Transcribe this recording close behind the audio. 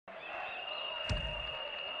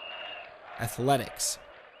Athletics.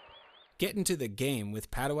 Get into the game with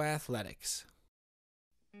Padua Athletics.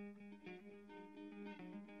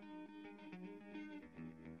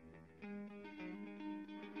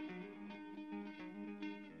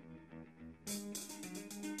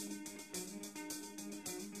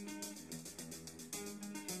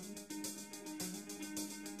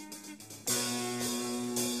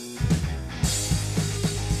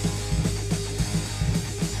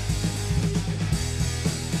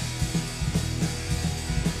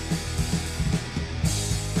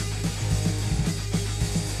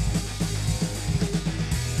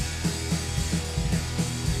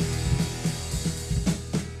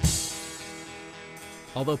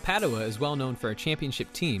 Although Padua is well known for our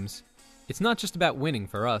championship teams, it's not just about winning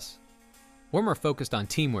for us. We're more focused on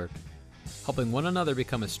teamwork, helping one another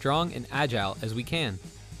become as strong and agile as we can,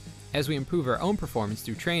 as we improve our own performance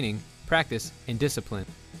through training, practice, and discipline.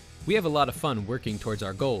 We have a lot of fun working towards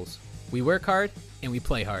our goals. We work hard and we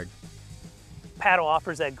play hard. Padua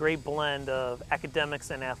offers that great blend of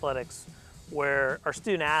academics and athletics, where our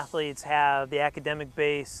student athletes have the academic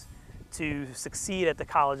base to succeed at the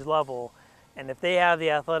college level. And if they have the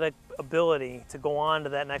athletic ability to go on to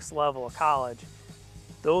that next level of college,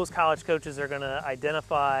 those college coaches are going to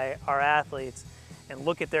identify our athletes and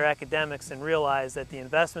look at their academics and realize that the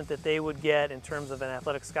investment that they would get in terms of an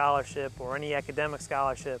athletic scholarship or any academic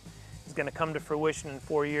scholarship is going to come to fruition in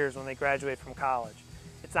 4 years when they graduate from college.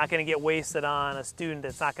 It's not going to get wasted on a student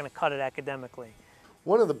that's not going to cut it academically.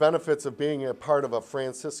 One of the benefits of being a part of a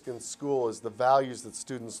Franciscan school is the values that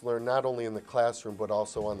students learn not only in the classroom but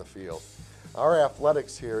also on the field. Our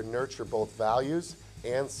athletics here nurture both values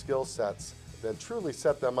and skill sets that truly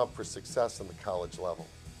set them up for success on the college level.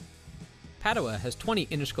 Padua has 20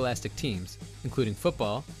 interscholastic teams, including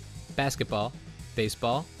football, basketball,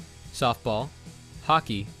 baseball, softball,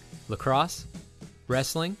 hockey, lacrosse,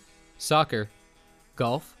 wrestling, soccer,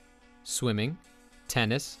 golf, swimming,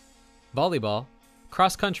 tennis, volleyball,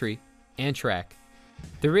 cross country, and track.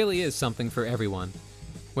 There really is something for everyone,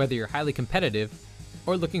 whether you're highly competitive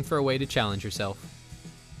or looking for a way to challenge yourself.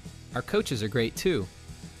 Our coaches are great too.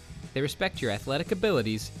 They respect your athletic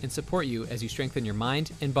abilities and support you as you strengthen your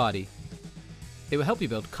mind and body. They will help you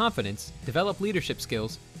build confidence, develop leadership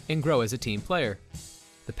skills, and grow as a team player.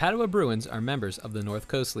 The Padua Bruins are members of the North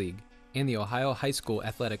Coast League and the Ohio High School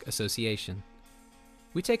Athletic Association.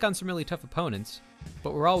 We take on some really tough opponents,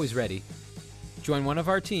 but we're always ready. Join one of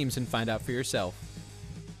our teams and find out for yourself.